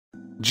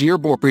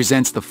Gearbor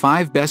presents the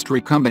 5 best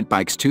recumbent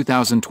bikes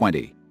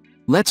 2020.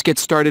 Let's get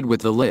started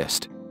with the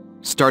list.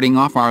 Starting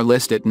off our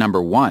list at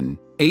number 1,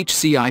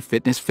 HCI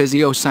Fitness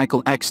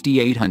PhysioCycle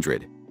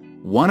XD800.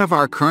 One of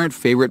our current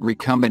favorite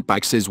recumbent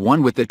bikes is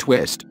one with a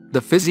twist,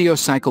 the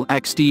PhysioCycle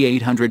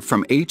XD800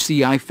 from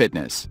HCI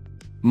Fitness.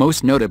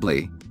 Most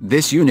notably,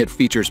 this unit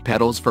features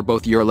pedals for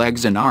both your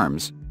legs and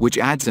arms, which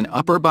adds an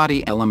upper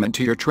body element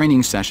to your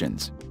training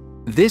sessions.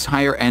 This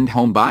higher-end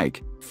home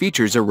bike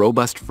features a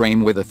robust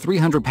frame with a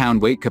 300-pound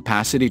weight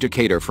capacity to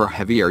cater for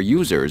heavier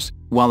users,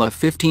 while a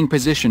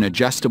 15-position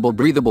adjustable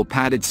breathable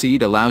padded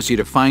seat allows you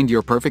to find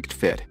your perfect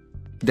fit.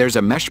 There's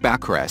a mesh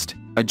backrest,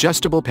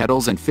 adjustable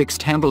pedals and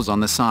fixed handles on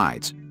the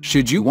sides,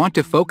 should you want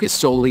to focus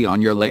solely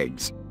on your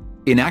legs.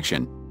 In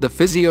action, the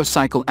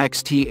PhysioCycle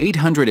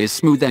XD800 is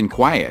smooth and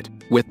quiet,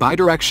 with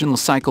bidirectional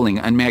cycling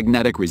and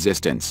magnetic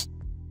resistance.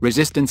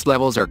 Resistance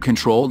levels are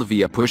controlled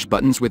via push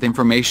buttons with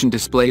information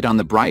displayed on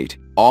the bright,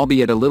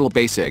 albeit a little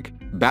basic,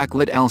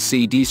 backlit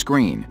LCD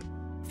screen.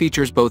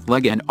 Features both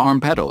leg and arm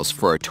pedals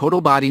for a total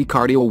body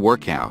cardio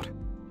workout.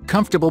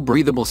 Comfortable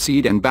breathable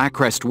seat and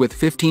backrest with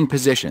 15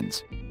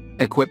 positions.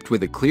 Equipped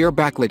with a clear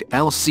backlit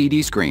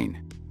LCD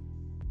screen.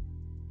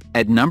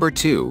 At number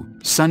 2,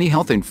 Sunny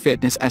Health and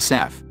Fitness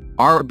SF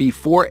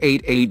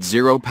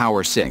RB4880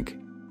 Power Sync.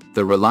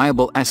 The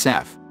reliable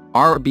SF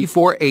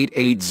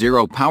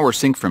RB4880 Power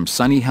Sync from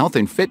Sunny Health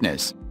and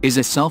Fitness is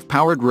a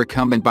self-powered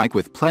recumbent bike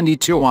with plenty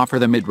to offer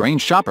the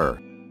mid-range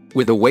shopper.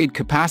 With a weight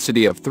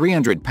capacity of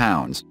 300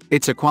 pounds,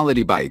 it's a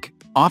quality bike,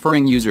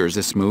 offering users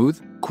a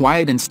smooth,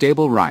 quiet and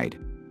stable ride.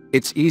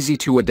 It's easy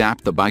to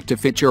adapt the bike to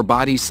fit your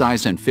body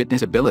size and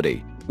fitness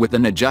ability, with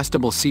an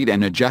adjustable seat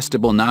and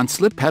adjustable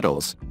non-slip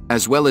pedals,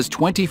 as well as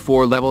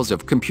 24 levels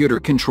of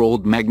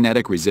computer-controlled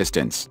magnetic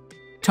resistance.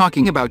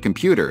 Talking about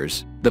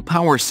computers, the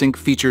Power Sync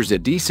features a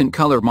decent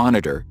color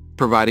monitor,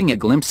 providing a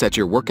glimpse at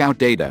your workout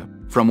data,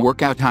 from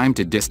workout time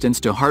to distance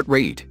to heart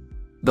rate.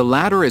 The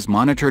latter is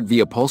monitored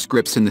via pulse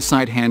grips in the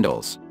side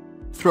handles.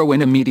 Throw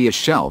in a media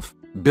shelf,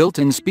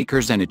 built-in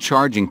speakers and a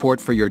charging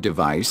port for your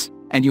device,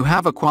 and you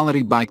have a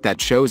quality bike that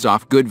shows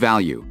off good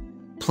value.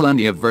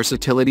 Plenty of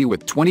versatility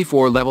with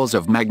 24 levels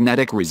of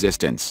magnetic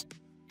resistance.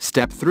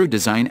 Step-through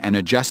design and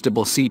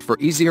adjustable seat for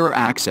easier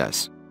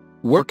access.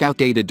 Workout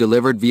data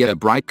delivered via a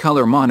bright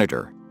color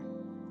monitor.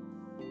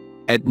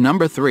 At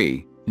number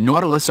 3,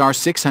 Nautilus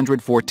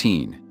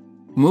R614.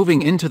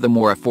 Moving into the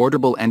more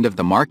affordable end of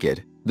the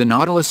market, the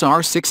Nautilus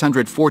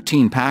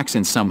R614 packs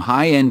in some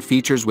high-end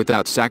features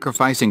without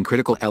sacrificing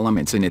critical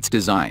elements in its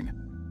design.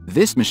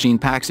 This machine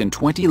packs in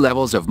 20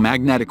 levels of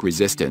magnetic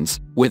resistance,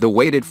 with a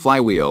weighted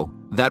flywheel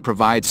that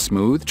provides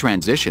smooth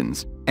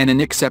transitions and an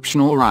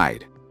exceptional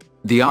ride.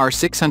 The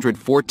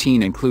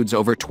R614 includes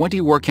over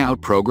 20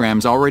 workout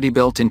programs already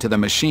built into the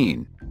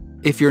machine.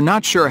 If you're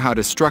not sure how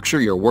to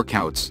structure your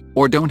workouts,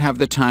 or don't have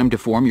the time to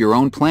form your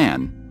own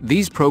plan,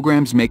 these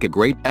programs make a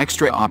great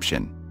extra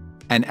option.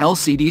 An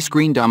LCD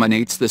screen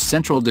dominates the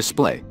central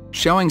display,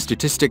 showing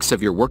statistics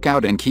of your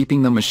workout and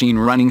keeping the machine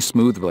running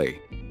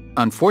smoothly.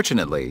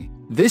 Unfortunately,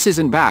 this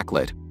isn't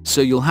backlit,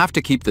 so you'll have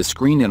to keep the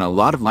screen in a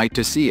lot of light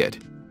to see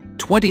it.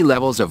 20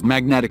 levels of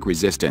magnetic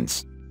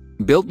resistance.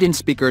 Built-in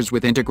speakers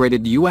with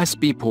integrated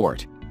USB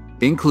port.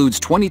 Includes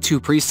 22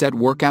 preset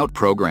workout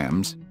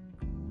programs.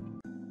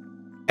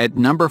 At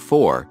number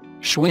 4,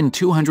 Schwinn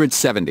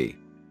 270.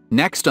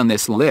 Next on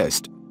this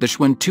list, the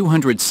Schwinn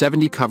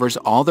 270 covers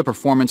all the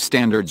performance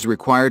standards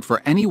required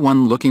for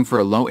anyone looking for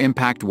a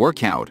low-impact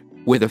workout,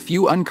 with a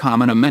few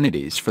uncommon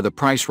amenities for the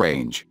price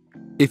range.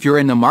 If you're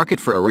in the market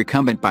for a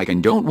recumbent bike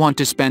and don't want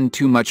to spend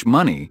too much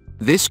money,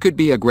 this could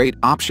be a great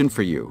option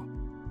for you.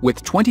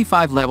 With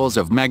 25 levels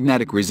of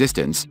magnetic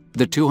resistance,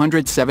 the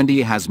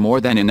 270 has more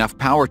than enough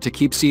power to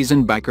keep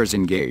seasoned bikers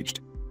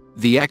engaged.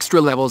 The extra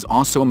levels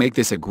also make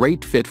this a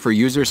great fit for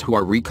users who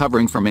are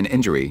recovering from an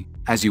injury.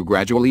 As you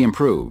gradually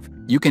improve,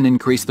 you can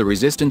increase the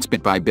resistance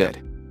bit by bit.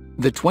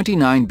 The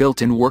 29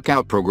 built-in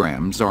workout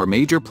programs are a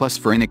major plus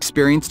for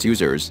inexperienced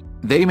users.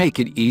 They make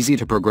it easy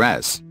to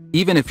progress,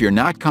 even if you're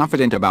not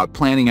confident about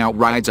planning out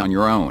rides on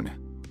your own.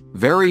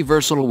 Very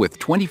versatile with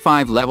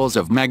 25 levels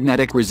of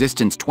magnetic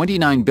resistance,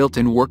 29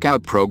 built-in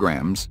workout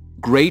programs,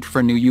 great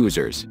for new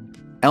users.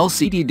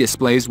 LCD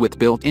displays with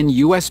built-in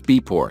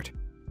USB port.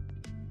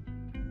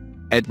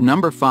 At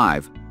number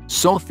 5,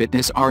 Soul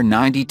Fitness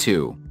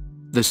R92.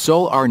 The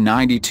Soul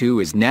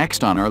R92 is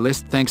next on our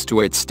list thanks to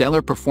its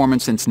stellar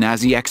performance and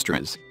snazzy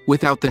extras.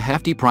 Without the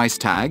hefty price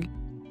tag,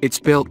 it's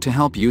built to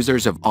help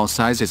users of all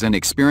sizes and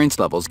experience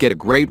levels get a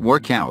great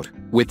workout,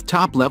 with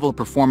top-level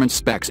performance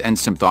specs and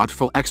some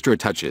thoughtful extra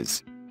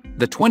touches.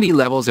 The 20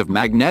 levels of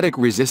magnetic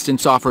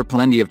resistance offer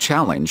plenty of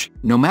challenge,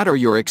 no matter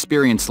your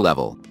experience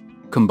level.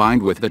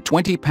 Combined with the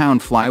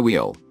 20-pound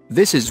flywheel,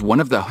 this is one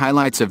of the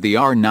highlights of the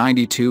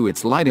R92.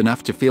 It's light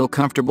enough to feel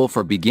comfortable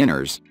for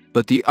beginners,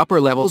 but the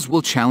upper levels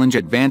will challenge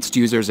advanced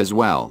users as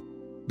well.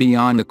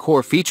 Beyond the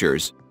core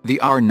features, the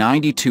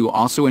R92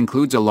 also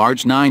includes a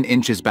large 9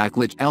 inches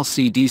backlit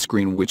LCD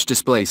screen which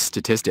displays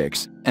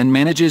statistics and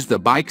manages the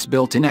bike's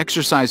built-in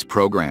exercise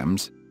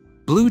programs.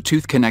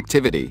 Bluetooth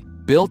connectivity,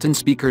 Built-in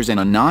speakers and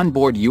a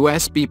non-board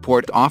USB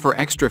port offer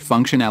extra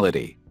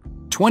functionality.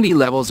 20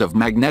 levels of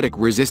magnetic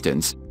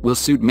resistance will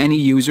suit many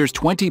users.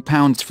 20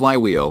 pounds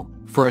flywheel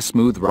for a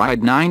smooth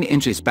ride. 9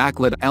 inches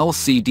backlit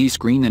LCD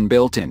screen and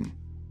built-in.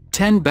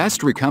 10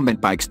 best recumbent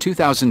bikes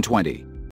 2020.